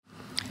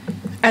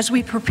As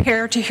we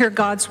prepare to hear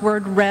God's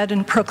word read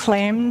and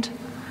proclaimed,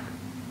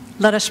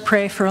 let us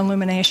pray for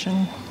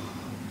illumination.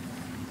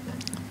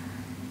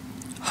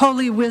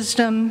 Holy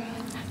Wisdom,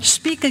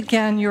 speak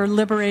again your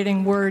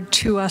liberating word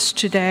to us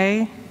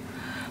today.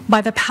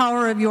 By the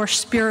power of your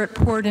Spirit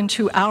poured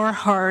into our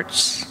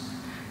hearts,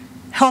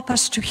 help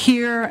us to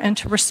hear and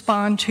to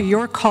respond to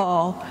your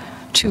call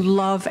to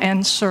love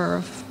and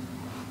serve.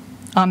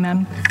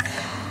 Amen.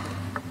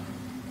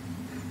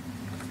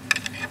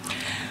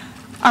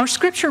 Our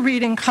scripture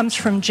reading comes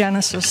from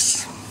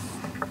Genesis.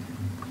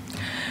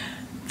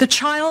 The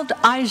child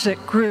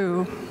Isaac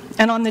grew,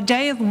 and on the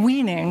day of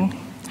weaning,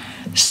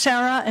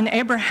 Sarah and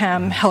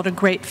Abraham held a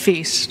great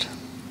feast.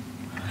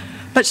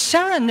 But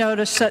Sarah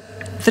noticed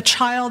that the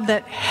child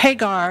that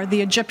Hagar,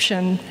 the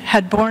Egyptian,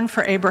 had borne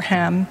for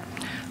Abraham,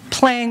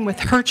 playing with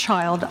her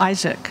child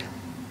Isaac.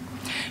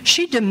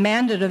 She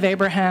demanded of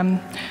Abraham,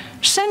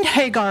 "Send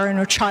Hagar and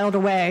her child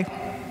away.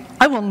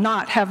 I will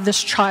not have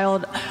this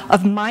child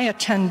of my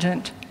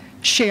attendant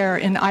share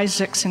in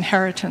Isaac's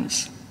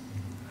inheritance."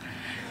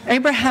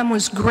 Abraham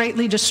was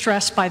greatly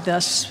distressed by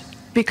this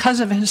because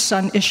of his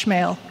son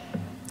Ishmael.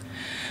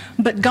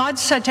 But God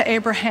said to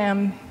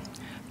Abraham,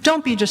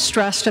 "Don't be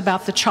distressed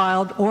about the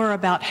child or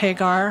about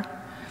Hagar.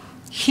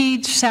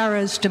 Heed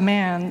Sarah's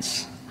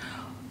demands,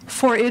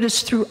 for it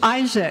is through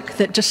Isaac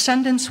that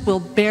descendants will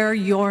bear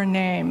your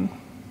name.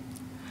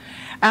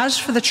 As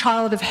for the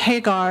child of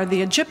Hagar,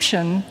 the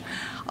Egyptian,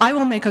 I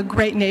will make a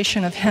great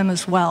nation of him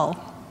as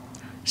well,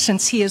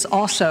 since he is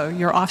also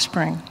your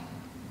offspring."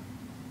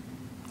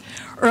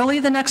 Early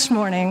the next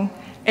morning,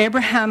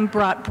 Abraham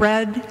brought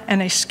bread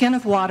and a skin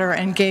of water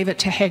and gave it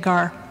to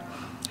Hagar.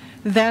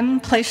 Then,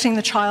 placing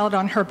the child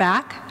on her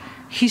back,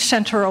 he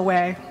sent her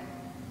away.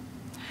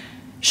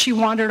 She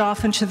wandered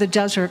off into the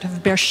desert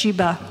of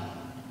Beersheba.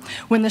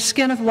 When the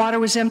skin of water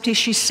was empty,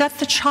 she set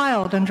the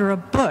child under a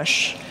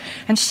bush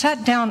and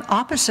sat down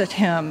opposite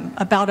him,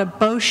 about a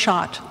bow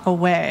shot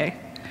away.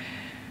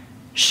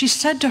 She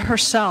said to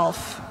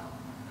herself,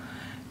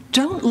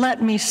 "Don't let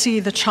me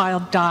see the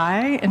child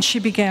die," and she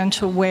began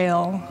to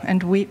wail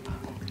and weep.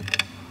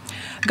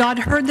 God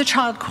heard the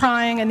child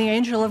crying, and the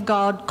angel of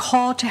God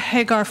called to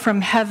Hagar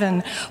from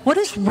heaven. "What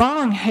is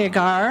wrong,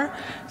 Hagar?"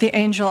 the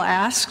angel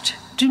asked.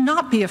 "Do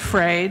not be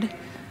afraid,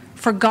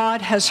 for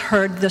God has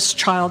heard this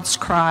child's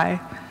cry.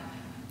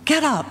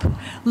 Get up,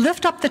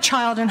 lift up the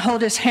child and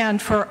hold his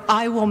hand, for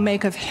I will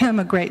make of him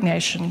a great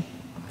nation."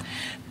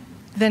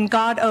 Then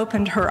God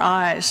opened her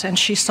eyes, and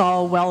she saw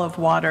a well of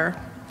water.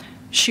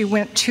 She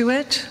went to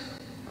it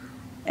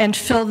and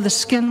filled the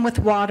skin with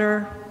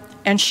water,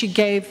 and she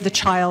gave the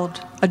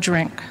child a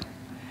drink.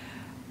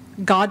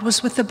 God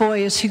was with the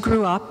boy as he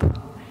grew up.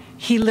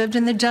 He lived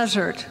in the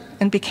desert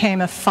and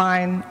became a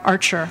fine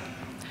archer.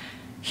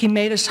 He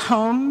made his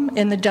home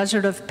in the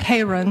desert of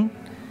Paran,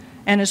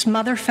 and his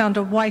mother found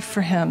a wife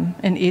for him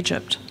in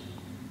Egypt.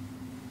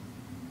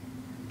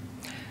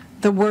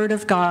 The word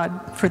of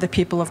God for the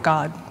people of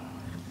God.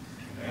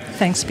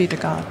 Thanks be to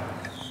God.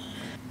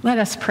 Let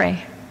us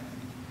pray.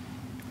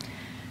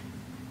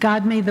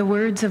 God, may the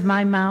words of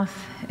my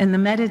mouth and the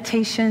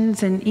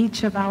meditations in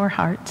each of our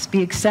hearts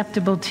be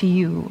acceptable to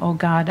you, O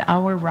God,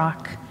 our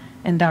rock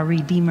and our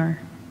Redeemer.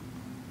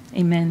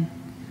 Amen.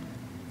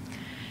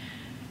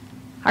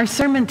 Our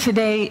sermon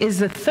today is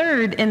the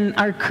third in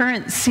our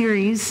current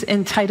series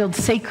entitled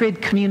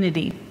Sacred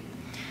Community.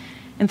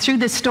 And through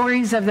the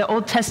stories of the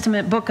Old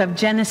Testament book of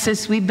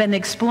Genesis, we've been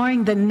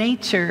exploring the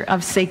nature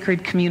of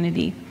sacred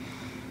community.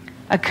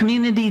 A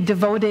community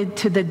devoted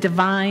to the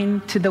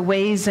divine, to the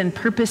ways and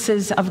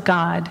purposes of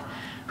God,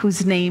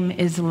 whose name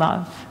is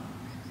love.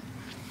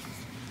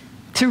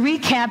 To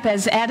recap,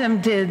 as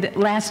Adam did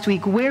last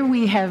week, where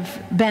we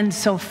have been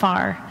so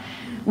far,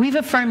 we've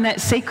affirmed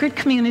that sacred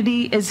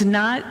community is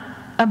not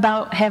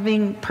about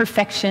having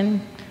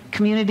perfection,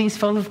 communities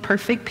full of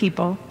perfect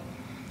people.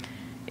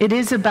 It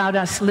is about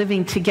us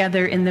living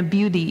together in the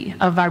beauty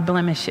of our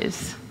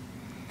blemishes.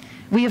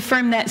 We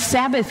affirm that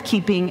Sabbath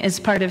keeping is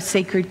part of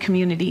sacred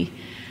community,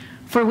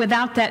 for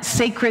without that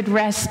sacred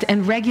rest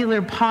and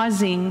regular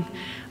pausing,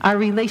 our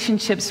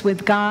relationships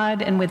with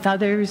God and with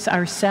others,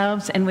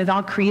 ourselves, and with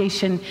all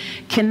creation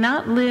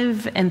cannot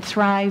live and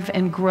thrive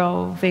and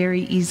grow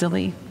very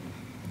easily.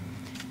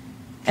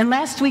 And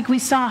last week we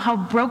saw how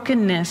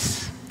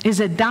brokenness is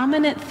a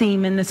dominant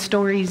theme in the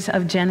stories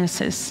of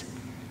Genesis,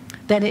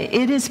 that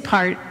it is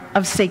part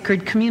of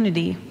sacred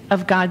community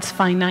of God's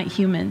finite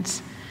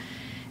humans,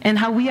 and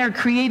how we are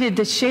created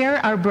to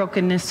share our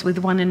brokenness with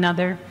one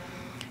another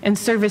in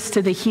service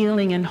to the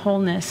healing and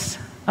wholeness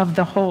of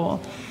the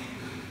whole.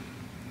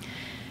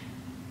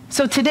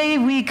 So today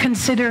we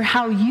consider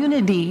how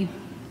unity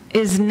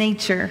is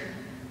nature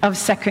of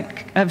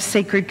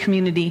sacred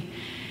community,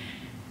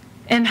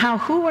 and how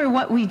who or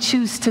what we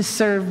choose to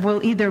serve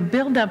will either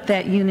build up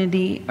that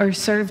unity or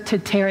serve to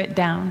tear it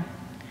down.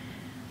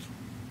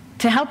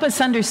 To help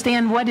us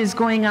understand what is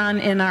going on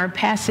in our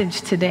passage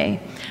today,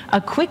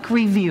 a quick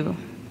review.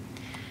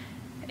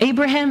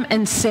 Abraham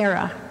and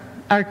Sarah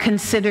are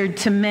considered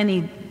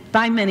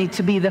by many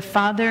to be the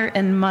father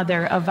and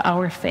mother of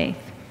our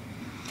faith.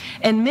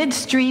 And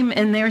midstream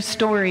in their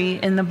story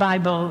in the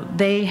Bible,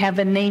 they have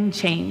a name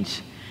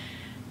change.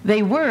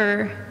 They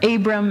were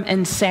Abram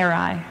and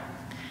Sarai.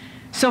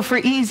 So for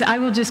ease, I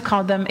will just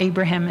call them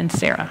Abraham and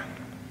Sarah.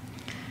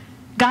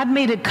 God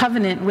made a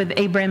covenant with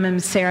Abraham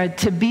and Sarah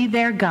to be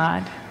their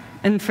God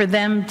and for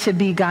them to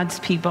be God's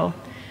people.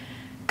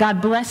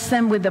 God blessed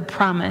them with a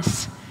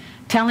promise,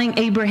 telling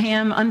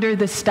Abraham under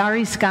the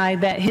starry sky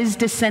that his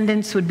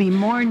descendants would be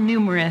more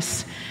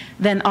numerous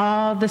than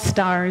all the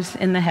stars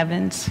in the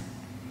heavens.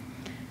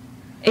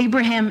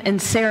 Abraham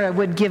and Sarah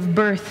would give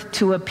birth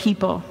to a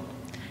people.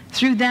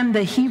 Through them,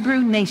 the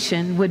Hebrew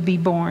nation would be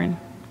born.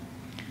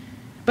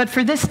 But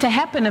for this to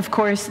happen, of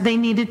course, they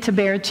needed to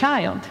bear a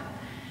child.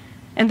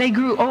 And they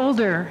grew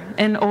older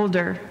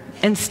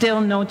and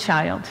still no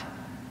child.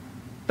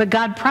 But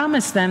God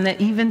promised them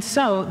that even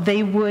so,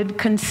 they would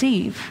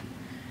conceive.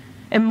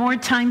 And more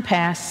time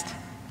passed,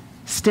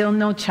 still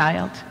no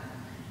child.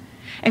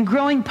 And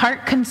growing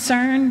part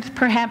concerned,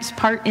 perhaps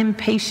part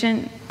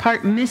impatient,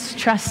 part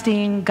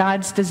mistrusting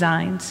God's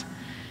designs,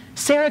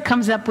 Sarah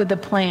comes up with a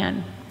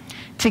plan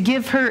to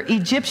give her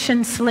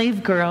Egyptian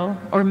slave girl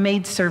or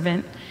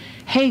maidservant,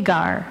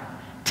 Hagar,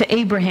 to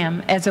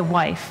Abraham as a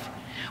wife,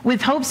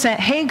 with hopes that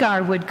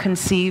Hagar would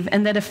conceive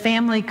and that a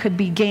family could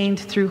be gained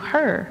through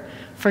her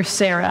for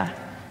Sarah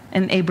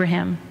and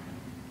Abraham.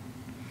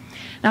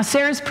 Now,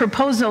 Sarah's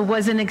proposal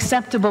was an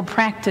acceptable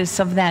practice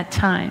of that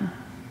time.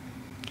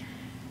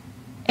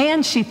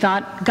 And she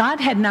thought God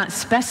had not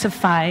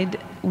specified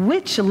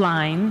which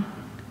line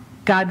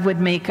God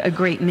would make a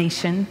great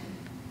nation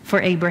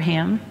for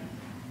Abraham.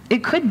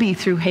 It could be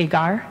through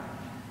Hagar.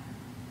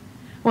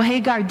 Well,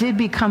 Hagar did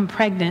become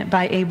pregnant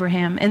by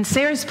Abraham, and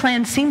Sarah's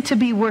plan seemed to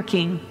be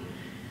working.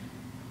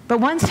 But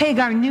once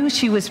Hagar knew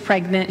she was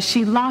pregnant,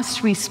 she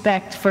lost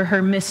respect for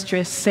her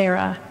mistress,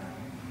 Sarah.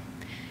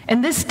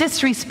 And this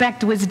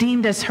disrespect was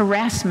deemed as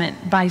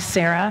harassment by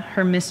Sarah,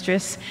 her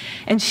mistress,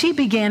 and she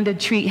began to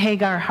treat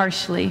Hagar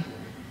harshly.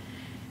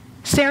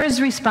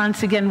 Sarah's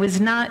response, again, was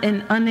not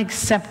an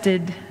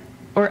unaccepted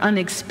or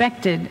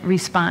unexpected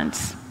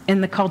response in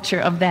the culture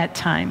of that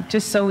time,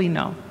 just so we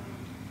know.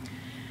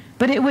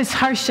 But it was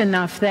harsh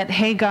enough that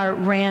Hagar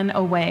ran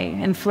away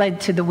and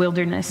fled to the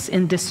wilderness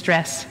in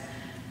distress.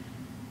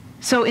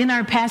 So in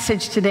our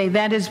passage today,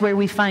 that is where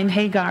we find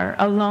Hagar,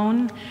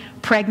 alone,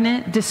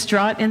 pregnant,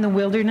 distraught in the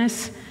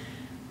wilderness.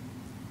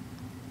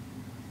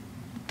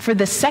 For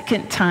the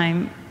second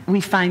time, we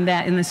find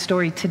that in the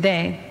story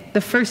today.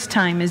 The first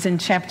time is in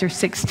chapter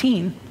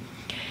 16.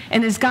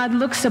 And as God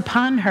looks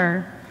upon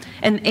her,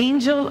 an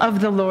angel of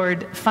the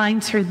Lord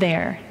finds her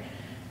there,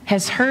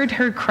 has heard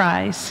her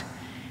cries,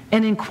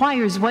 and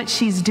inquires what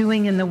she's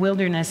doing in the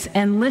wilderness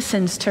and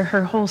listens to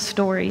her whole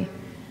story.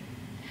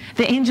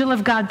 The angel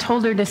of God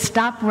told her to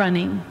stop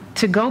running,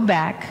 to go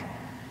back,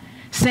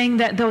 saying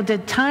that though the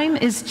time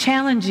is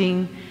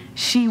challenging,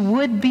 she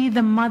would be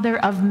the mother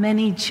of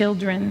many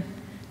children,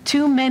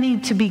 too many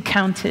to be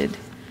counted.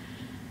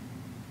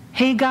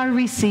 Hagar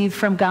received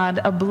from God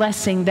a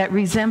blessing that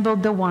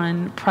resembled the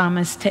one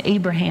promised to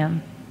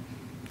Abraham.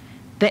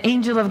 The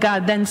angel of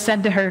God then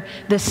said to her,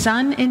 "The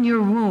son in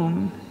your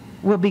womb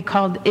will be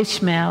called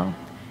Ishmael,"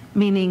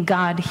 meaning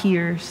God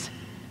hears.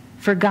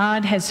 "For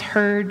God has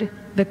heard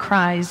the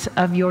cries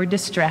of your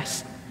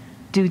distress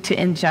due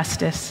to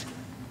injustice."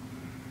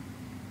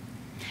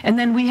 And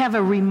then we have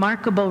a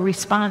remarkable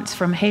response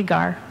from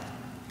Hagar.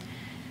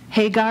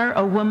 Hagar,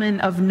 a woman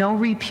of no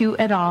repute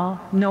at all,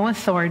 no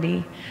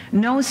authority,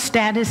 no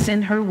status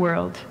in her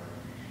world,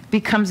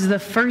 becomes the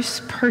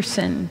first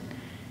person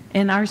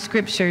in our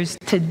scriptures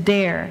to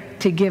dare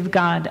to give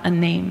God a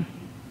name.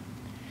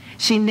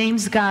 She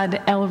names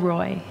God El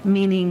Roi,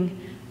 meaning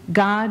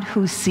God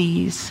who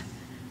sees,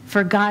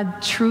 for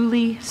God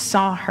truly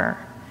saw her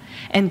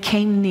and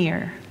came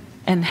near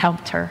and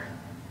helped her.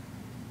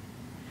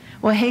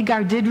 Well,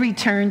 Hagar did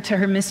return to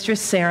her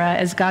mistress Sarah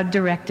as God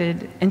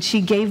directed, and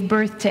she gave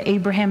birth to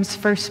Abraham's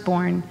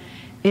firstborn,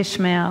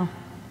 Ishmael,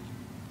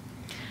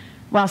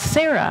 while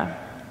Sarah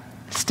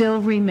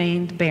still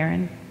remained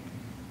barren.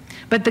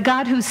 But the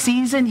God who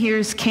sees and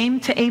hears came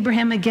to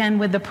Abraham again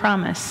with the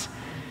promise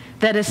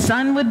that a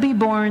son would be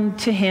born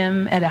to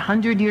him at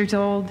 100 years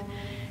old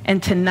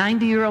and to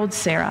 90-year-old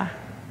Sarah,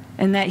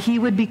 and that he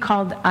would be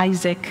called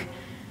Isaac,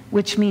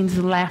 which means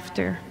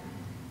laughter.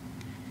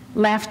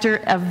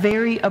 Laughter, a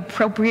very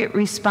appropriate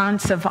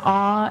response of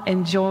awe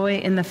and joy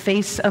in the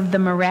face of the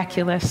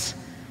miraculous.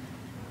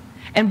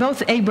 And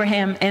both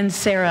Abraham and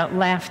Sarah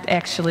laughed,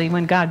 actually,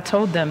 when God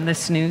told them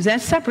this news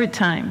at separate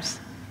times.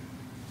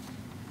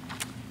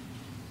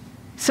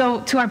 So,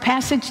 to our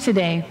passage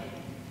today,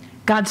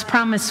 God's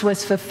promise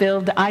was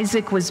fulfilled.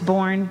 Isaac was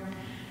born.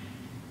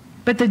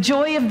 But the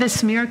joy of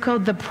this miracle,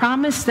 the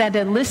promise that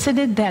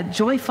elicited that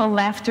joyful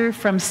laughter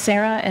from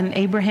Sarah and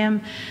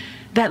Abraham,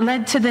 that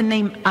led to the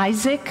name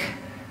Isaac,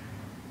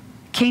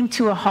 came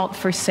to a halt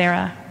for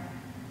Sarah.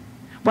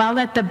 While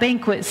at the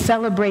banquet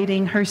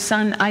celebrating her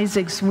son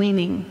Isaac's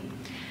weaning,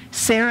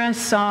 Sarah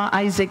saw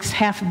Isaac's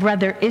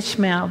half-brother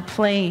Ishmael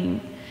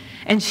playing,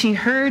 and she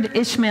heard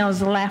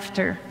Ishmael's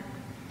laughter.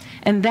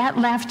 And that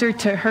laughter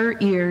to her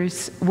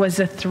ears was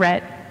a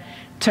threat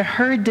to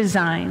her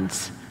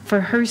designs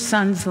for her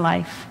son's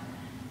life.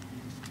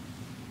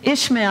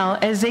 Ishmael,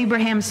 as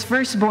Abraham's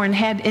firstborn,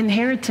 had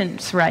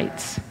inheritance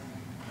rights.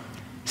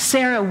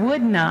 Sarah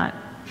would not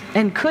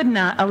and could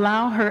not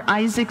allow her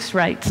Isaac's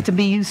rights to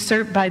be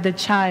usurped by the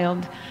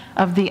child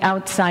of the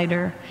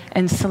outsider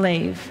and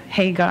slave,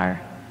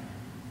 Hagar.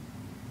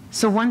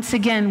 So once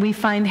again, we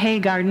find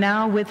Hagar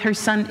now with her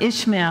son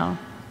Ishmael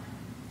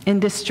in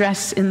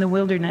distress in the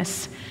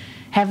wilderness,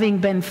 having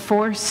been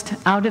forced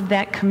out of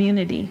that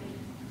community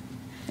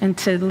and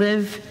to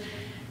live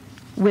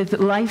with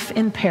life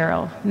in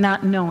peril,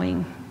 not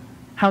knowing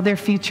how their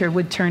future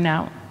would turn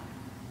out.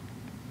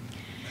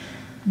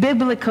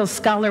 Biblical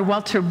scholar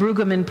Walter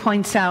Brueggemann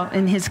points out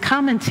in his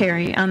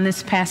commentary on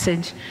this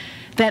passage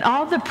that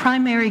all the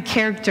primary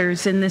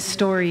characters in this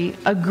story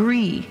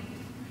agree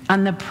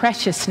on the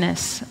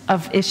preciousness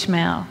of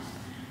Ishmael.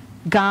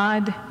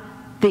 God,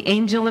 the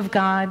angel of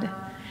God,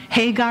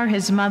 Hagar,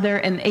 his mother,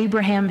 and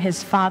Abraham,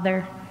 his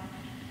father,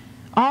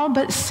 all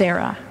but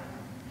Sarah,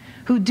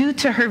 who due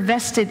to her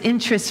vested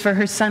interest for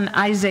her son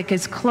Isaac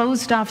is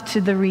closed off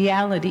to the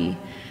reality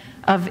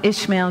of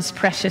Ishmael's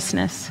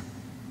preciousness.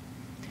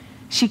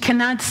 She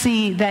cannot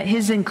see that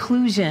his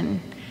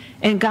inclusion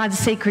in God's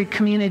sacred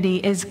community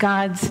is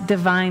God's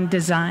divine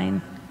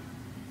design.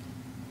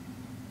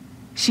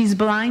 She's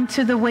blind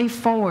to the way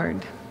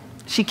forward.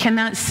 She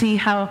cannot see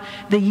how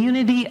the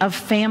unity of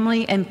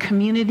family and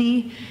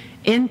community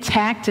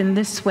intact in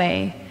this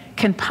way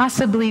can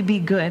possibly be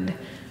good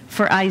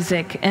for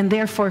Isaac and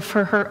therefore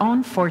for her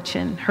own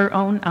fortune, her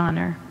own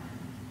honor.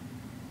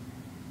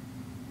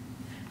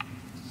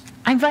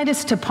 I invite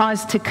us to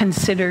pause to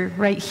consider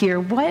right here,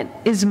 what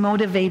is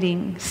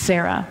motivating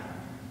Sarah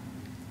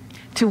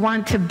to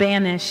want to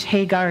banish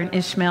Hagar and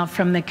Ishmael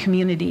from the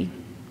community?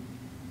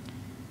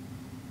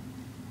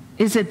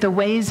 Is it the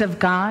ways of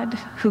God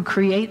who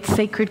creates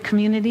sacred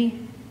community?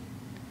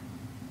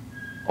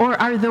 Or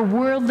are the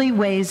worldly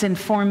ways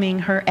informing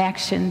her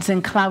actions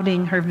and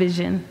clouding her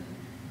vision?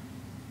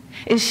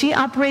 Is she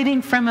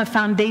operating from a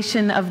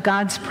foundation of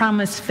God's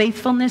promised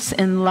faithfulness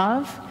and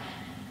love?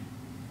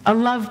 A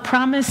love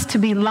promised to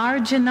be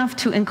large enough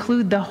to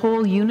include the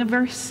whole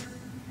universe?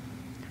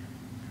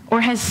 Or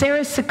has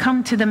Sarah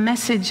succumbed to the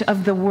message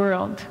of the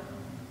world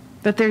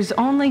that there's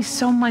only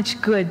so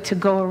much good to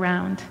go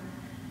around,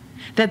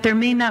 that there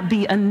may not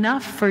be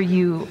enough for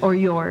you or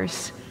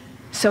yours,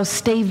 so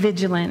stay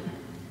vigilant,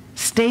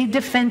 stay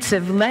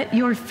defensive, let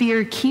your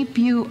fear keep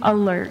you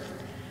alert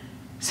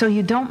so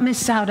you don't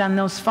miss out on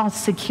those false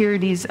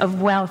securities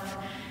of wealth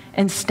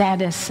and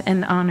status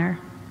and honor?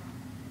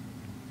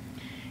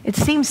 It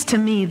seems to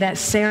me that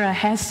Sarah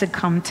has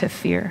succumbed to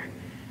fear,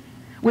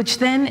 which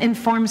then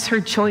informs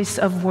her choice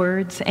of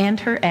words and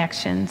her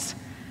actions,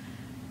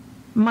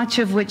 much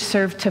of which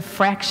serve to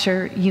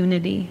fracture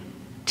unity,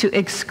 to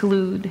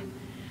exclude,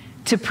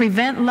 to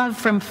prevent love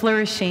from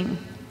flourishing,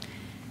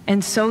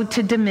 and so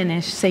to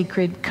diminish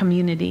sacred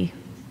community.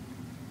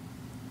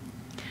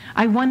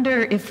 I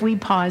wonder if we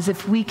pause,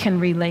 if we can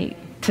relate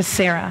to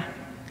Sarah.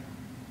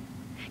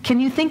 Can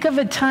you think of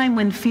a time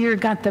when fear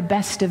got the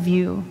best of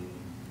you,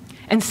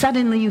 and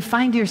suddenly you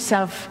find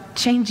yourself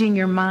changing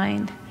your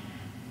mind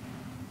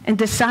and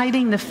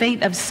deciding the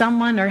fate of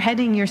someone or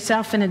heading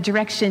yourself in a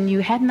direction you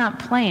had not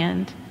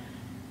planned,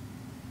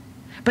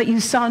 but you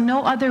saw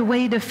no other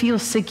way to feel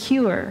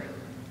secure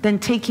than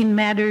taking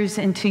matters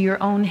into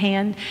your own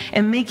hand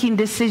and making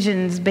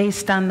decisions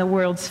based on the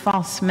world's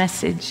false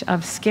message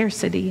of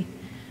scarcity,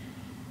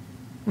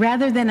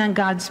 rather than on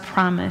God's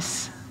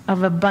promise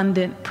of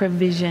abundant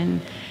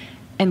provision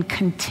and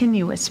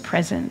continuous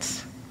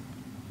presence?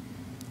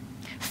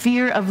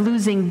 Fear of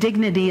losing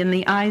dignity in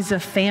the eyes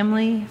of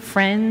family,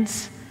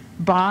 friends,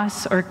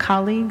 boss, or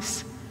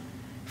colleagues,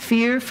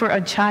 fear for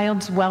a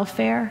child's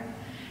welfare,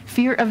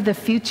 fear of the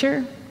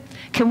future.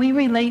 Can we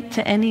relate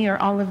to any or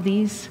all of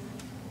these?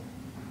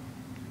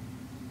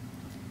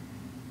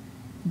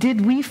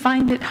 Did we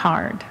find it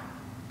hard,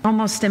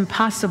 almost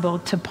impossible,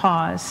 to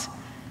pause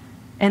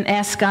and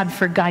ask God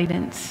for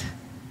guidance,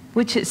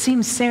 which it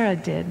seems Sarah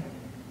did,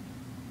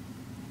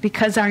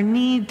 because our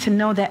need to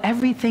know that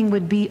everything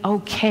would be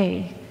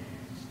okay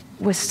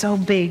was so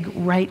big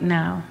right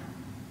now?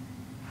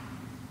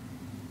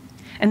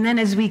 And then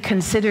as we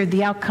considered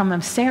the outcome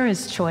of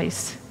Sarah's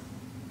choice,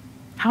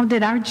 how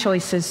did our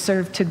choices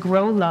serve to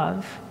grow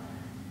love,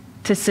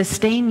 to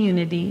sustain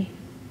unity,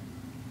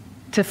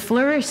 to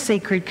flourish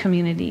sacred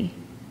community?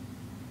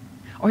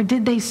 Or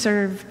did they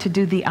serve to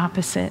do the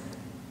opposite?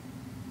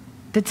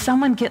 Did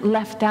someone get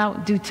left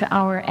out due to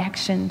our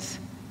actions?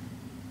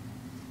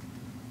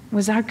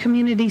 Was our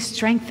community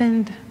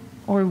strengthened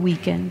or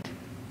weakened?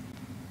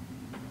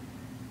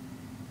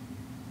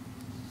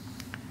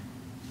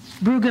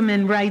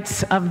 Brueggemann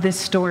writes of this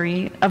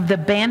story, of the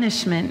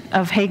banishment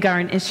of Hagar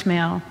and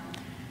Ishmael,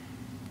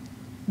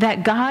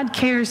 that God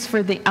cares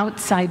for the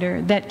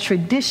outsider that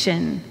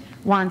tradition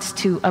wants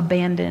to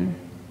abandon.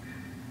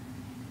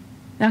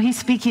 Now, he's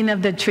speaking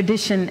of the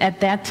tradition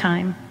at that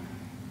time,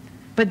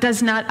 But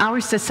does not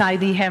our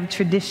society have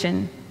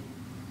tradition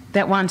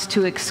that wants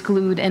to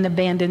exclude and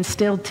abandon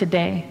still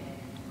today?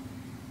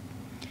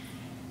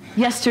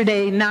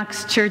 Yesterday,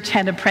 Knox Church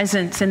had a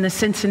presence in the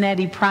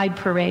Cincinnati Pride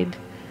Parade.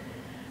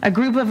 A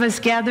group of us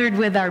gathered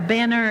with our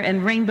banner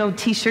and rainbow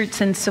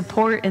t-shirts in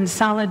support and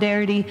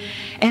solidarity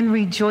and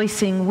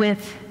rejoicing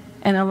with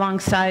and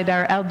alongside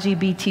our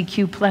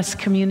LGBTQ plus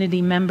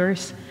community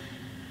members.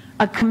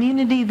 A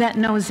community that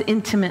knows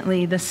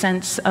intimately the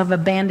sense of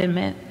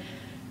abandonment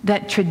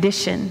that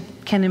tradition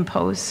can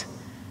impose,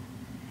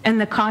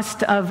 and the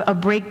cost of a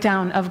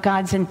breakdown of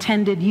God's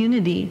intended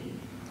unity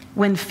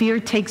when fear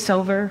takes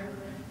over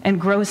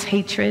and grows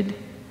hatred,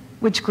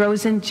 which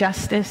grows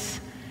injustice,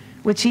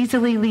 which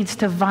easily leads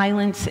to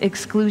violence,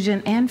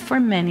 exclusion, and for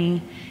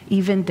many,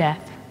 even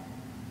death.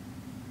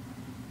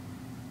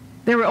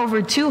 There were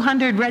over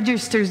 200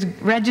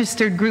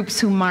 registered groups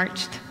who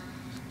marched,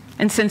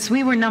 and since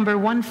we were number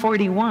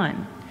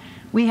 141,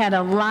 we had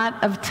a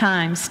lot of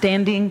time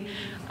standing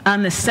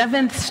on the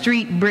 7th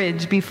Street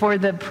Bridge before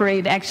the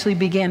parade actually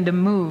began to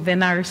move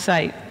in our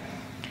sight.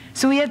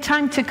 So we had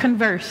time to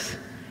converse.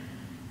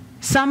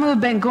 Some who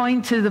have been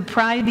going to the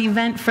Pride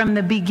event from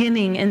the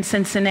beginning in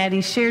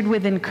Cincinnati shared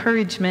with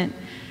encouragement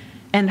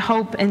and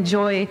hope and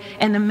joy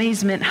and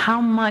amazement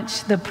how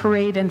much the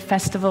parade and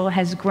festival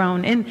has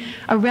grown in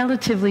a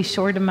relatively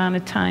short amount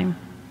of time.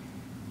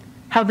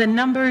 How the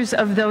numbers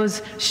of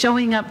those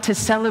showing up to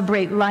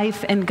celebrate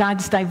life and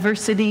God's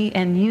diversity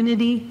and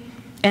unity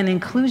and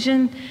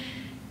inclusion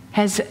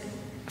has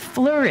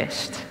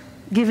flourished,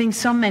 giving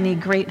so many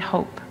great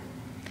hope.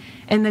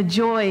 And the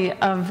joy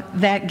of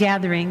that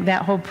gathering,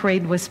 that whole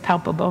parade, was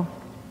palpable.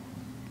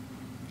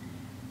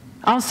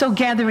 Also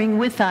gathering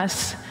with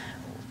us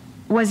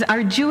was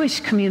our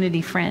Jewish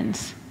community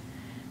friends.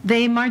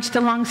 They marched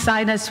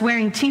alongside us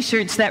wearing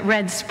t-shirts that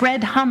read,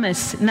 "Spread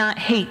hummus, not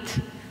hate."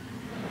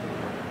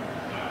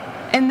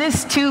 And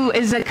this too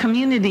is a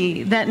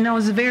community that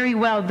knows very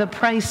well the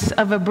price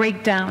of a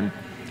breakdown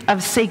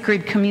of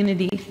sacred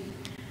community,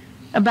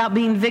 about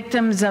being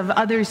victims of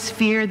others'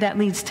 fear that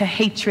leads to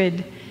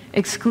hatred,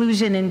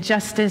 exclusion,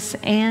 injustice,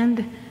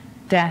 and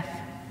death.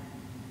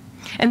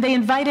 And they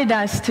invited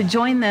us to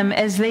join them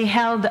as they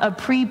held a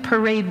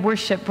pre-parade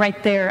worship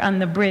right there on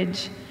the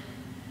bridge.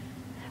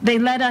 They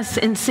led us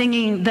in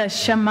singing the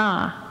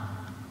Shema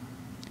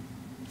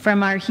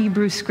from our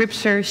Hebrew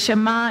scripture,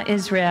 Shema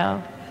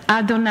Israel,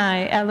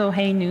 Adonai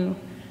Eloheinu,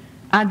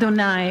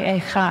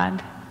 Adonai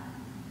Echad.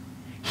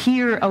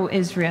 Hear, O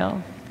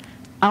Israel,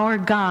 our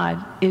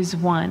God is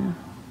one.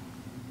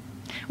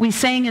 We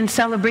sang in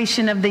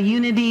celebration of the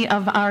unity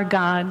of our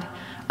God,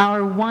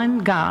 our one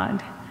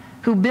God,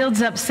 who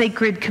builds up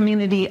sacred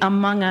community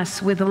among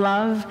us with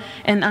love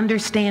and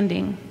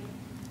understanding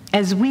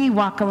as we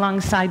walk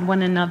alongside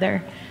one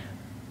another,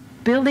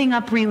 building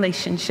up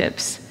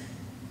relationships,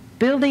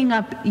 building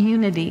up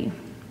unity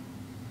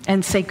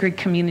and sacred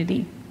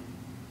community.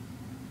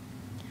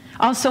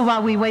 Also,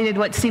 while we waited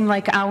what seemed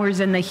like hours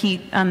in the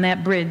heat on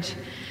that bridge,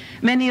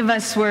 many of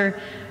us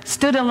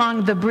stood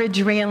along the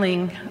bridge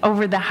railing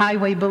over the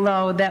highway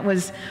below that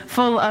was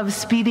full of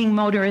speeding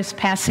motorists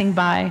passing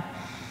by.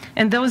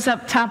 And those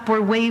up top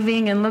were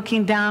waving and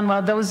looking down,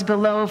 while those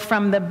below,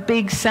 from the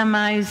big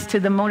semis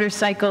to the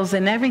motorcycles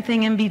and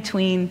everything in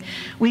between,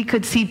 we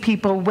could see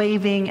people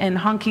waving and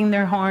honking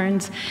their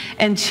horns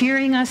and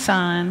cheering us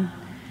on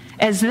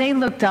as they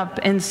looked up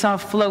and saw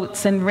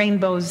floats and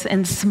rainbows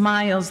and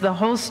smiles the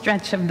whole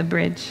stretch of the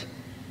bridge.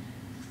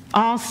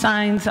 All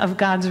signs of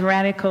God's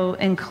radical,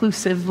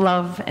 inclusive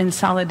love and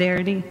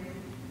solidarity.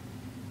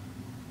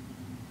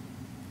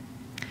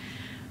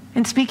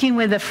 And speaking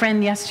with a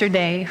friend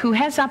yesterday who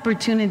has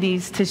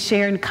opportunities to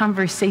share in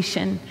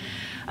conversation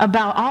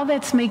about all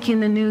that's making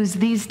the news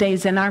these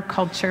days in our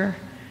culture,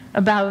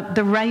 about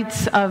the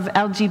rights of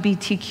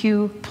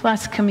LGBTQ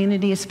plus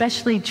community,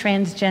 especially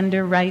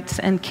transgender rights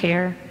and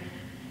care.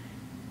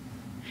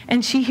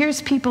 And she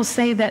hears people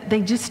say that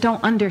they just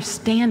don't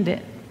understand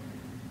it.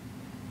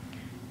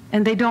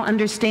 And they don't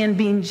understand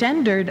being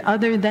gendered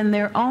other than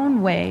their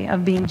own way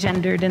of being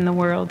gendered in the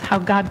world, how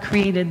God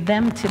created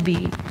them to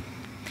be.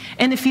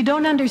 And if you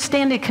don't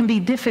understand, it can be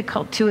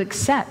difficult to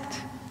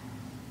accept.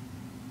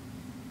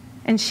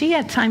 And she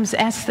at times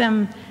asks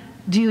them,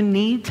 do you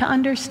need to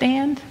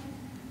understand?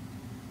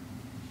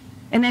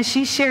 And as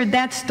she shared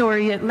that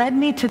story, it led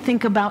me to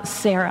think about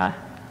Sarah.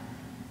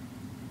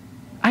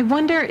 I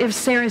wonder if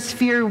Sarah's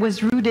fear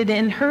was rooted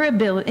in her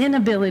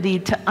inability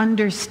to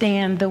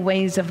understand the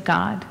ways of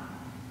God.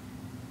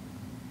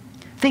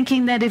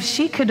 Thinking that if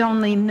she could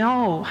only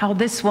know how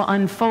this will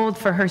unfold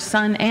for her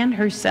son and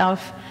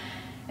herself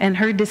and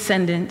her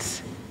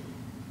descendants,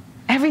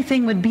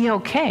 everything would be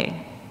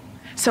okay.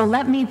 So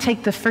let me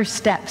take the first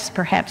steps,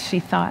 perhaps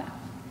she thought.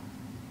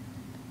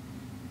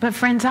 But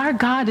friends, our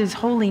God is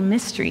holy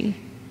mystery.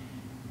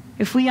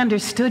 If we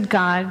understood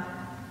God,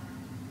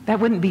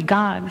 that wouldn't be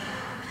God.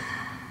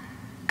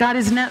 God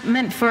is not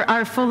meant for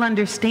our full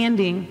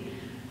understanding,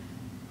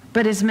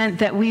 but is meant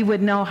that we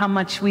would know how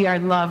much we are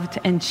loved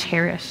and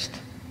cherished.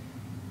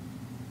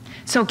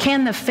 So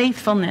can the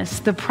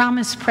faithfulness, the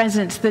promised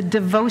presence, the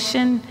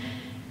devotion,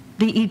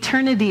 the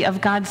eternity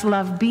of God's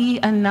love be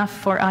enough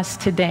for us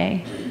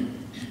today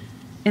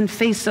in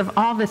face of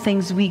all the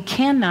things we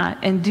cannot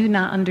and do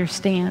not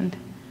understand?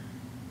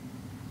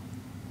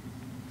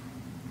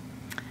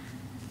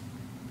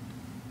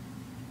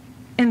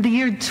 In the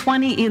year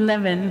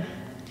 2011,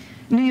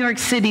 New York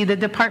City, the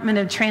Department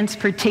of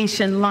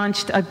Transportation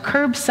launched a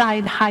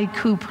curbside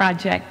haiku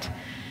project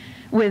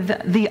with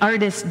the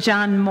artist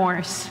John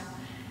Morse.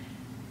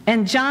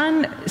 And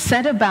John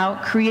set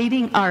about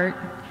creating art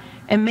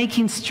and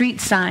making street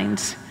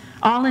signs,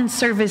 all in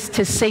service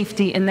to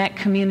safety in that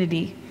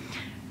community,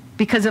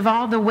 because of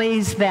all the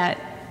ways that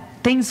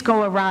things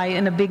go awry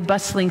in a big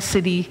bustling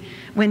city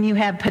when you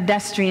have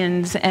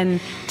pedestrians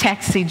and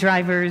taxi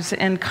drivers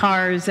and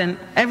cars and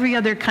every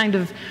other kind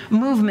of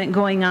movement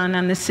going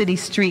on the city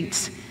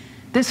streets.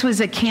 This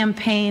was a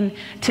campaign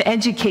to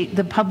educate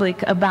the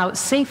public about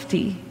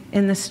safety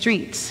in the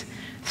streets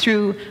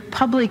through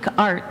public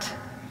art.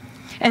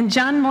 And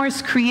John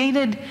Morse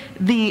created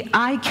the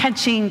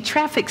eye-catching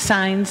traffic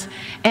signs,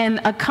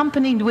 and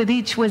accompanied with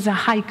each was a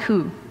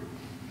haiku.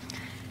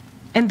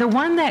 And the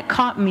one that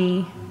caught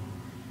me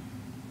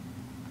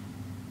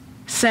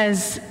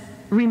says,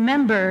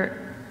 "Remember,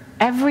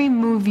 every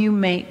move you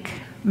make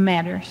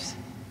matters."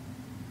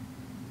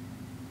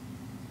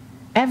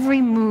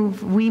 Every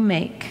move we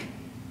make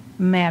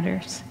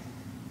matters.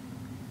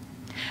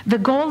 The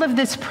goal of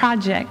this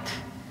project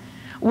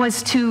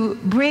was to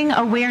bring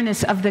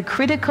awareness of the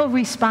critical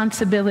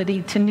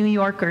responsibility to New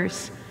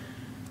Yorkers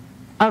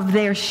of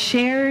their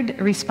shared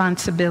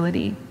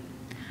responsibility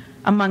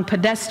among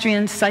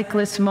pedestrians,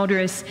 cyclists,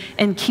 motorists,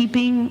 in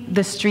keeping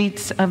the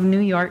streets of New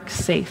York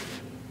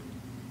safe.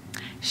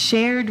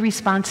 Shared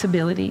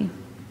responsibility.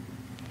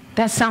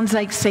 That sounds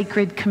like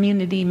sacred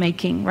community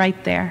making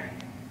right there.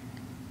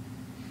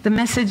 The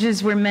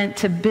messages were meant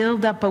to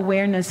build up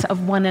awareness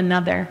of one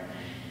another,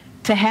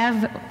 to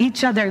have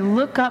each other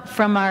look up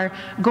from our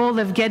goal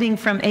of getting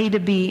from A to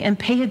B and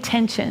pay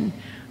attention.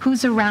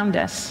 Who's around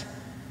us?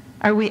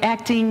 Are we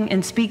acting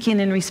and speaking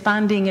and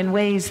responding in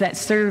ways that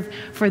serve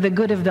for the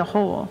good of the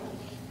whole,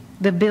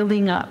 the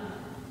building up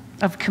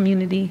of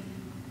community?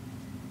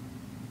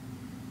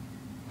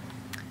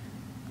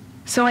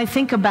 So I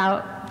think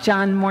about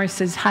John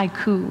Morse's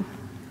haiku.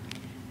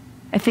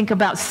 I think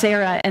about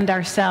Sarah and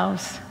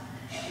ourselves.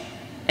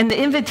 And the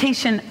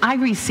invitation I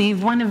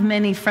received, one of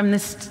many from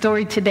this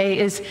story today,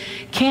 is,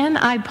 can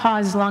I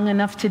pause long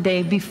enough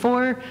today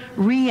before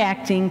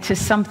reacting to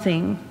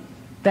something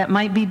that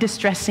might be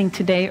distressing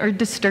today or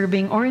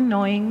disturbing or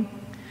annoying?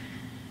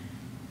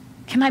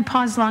 Can I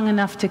pause long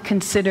enough to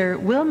consider,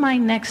 will my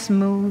next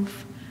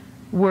move,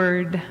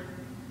 word,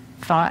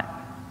 thought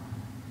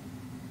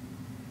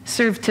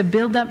serve to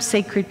build up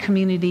sacred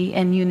community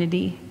and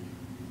unity,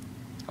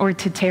 or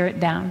to tear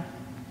it down?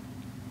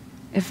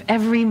 If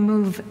every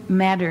move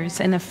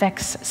matters and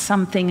affects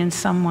something and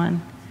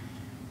someone,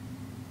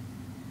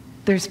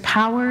 there's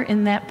power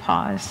in that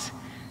pause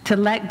to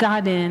let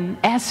God in,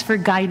 ask for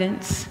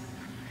guidance,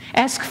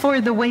 ask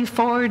for the way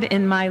forward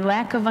in my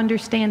lack of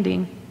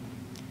understanding,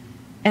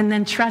 and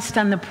then trust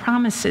on the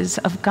promises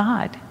of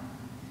God.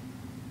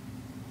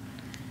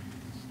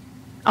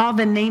 All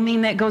the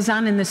naming that goes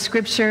on in the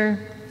scripture,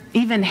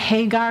 even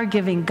Hagar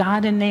giving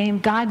God a name,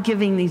 God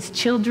giving these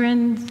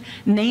children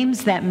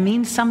names that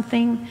mean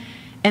something,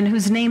 and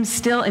whose names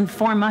still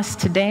inform us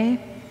today,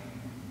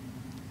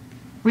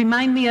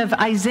 remind me of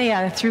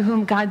Isaiah, through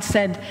whom God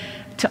said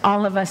to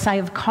all of us, I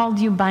have called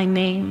you by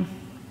name.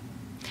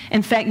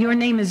 In fact, your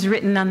name is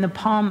written on the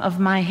palm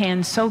of my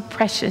hand. So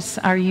precious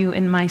are you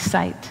in my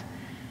sight.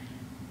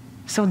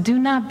 So do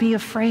not be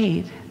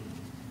afraid.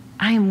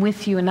 I am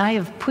with you, and I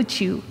have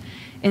put you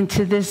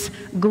into this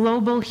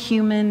global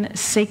human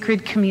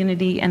sacred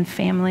community and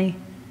family.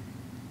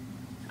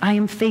 I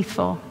am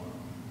faithful.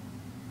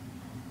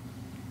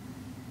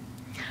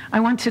 I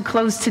want to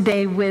close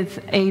today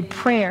with a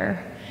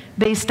prayer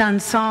based on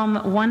Psalm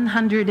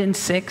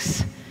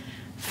 106,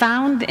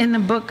 found in a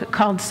book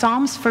called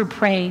Psalms for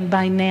Praying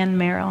by Nan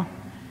Merrill,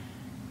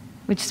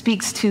 which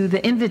speaks to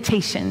the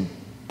invitation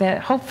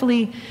that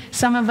hopefully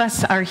some of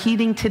us are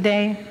heeding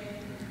today,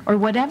 or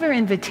whatever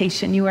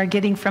invitation you are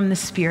getting from the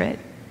Spirit.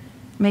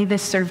 May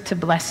this serve to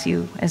bless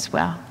you as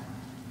well.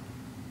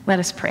 Let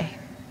us pray.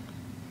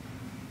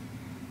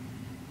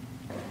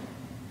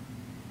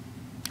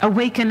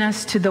 Awaken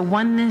us to the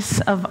oneness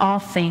of all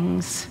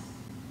things,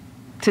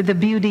 to the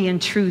beauty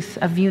and truth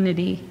of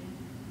unity.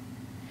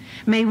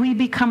 May we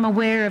become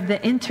aware of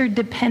the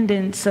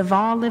interdependence of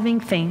all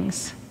living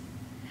things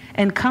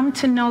and come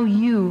to know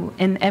you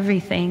in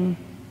everything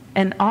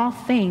and all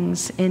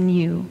things in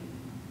you.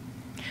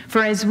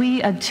 For as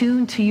we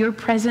attune to your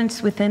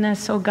presence within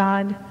us, O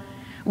God,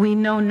 we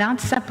know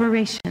not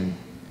separation,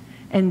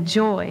 and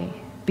joy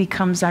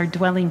becomes our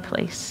dwelling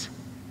place.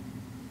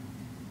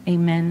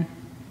 Amen.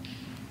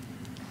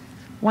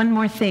 One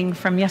more thing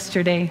from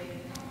yesterday.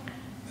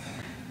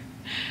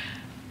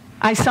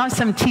 I saw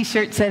some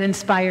t-shirts that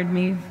inspired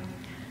me.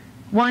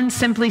 One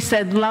simply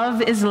said,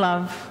 "Love is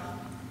love."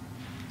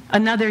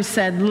 Another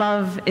said,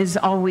 love is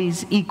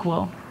always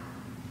equal.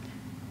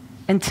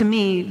 And to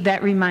me,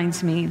 that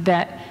reminds me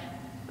that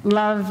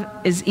love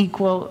is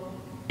equal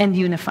and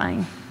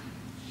unifying,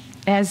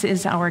 as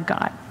is our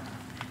God.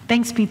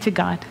 Thanks be to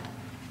God.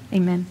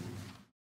 Amen.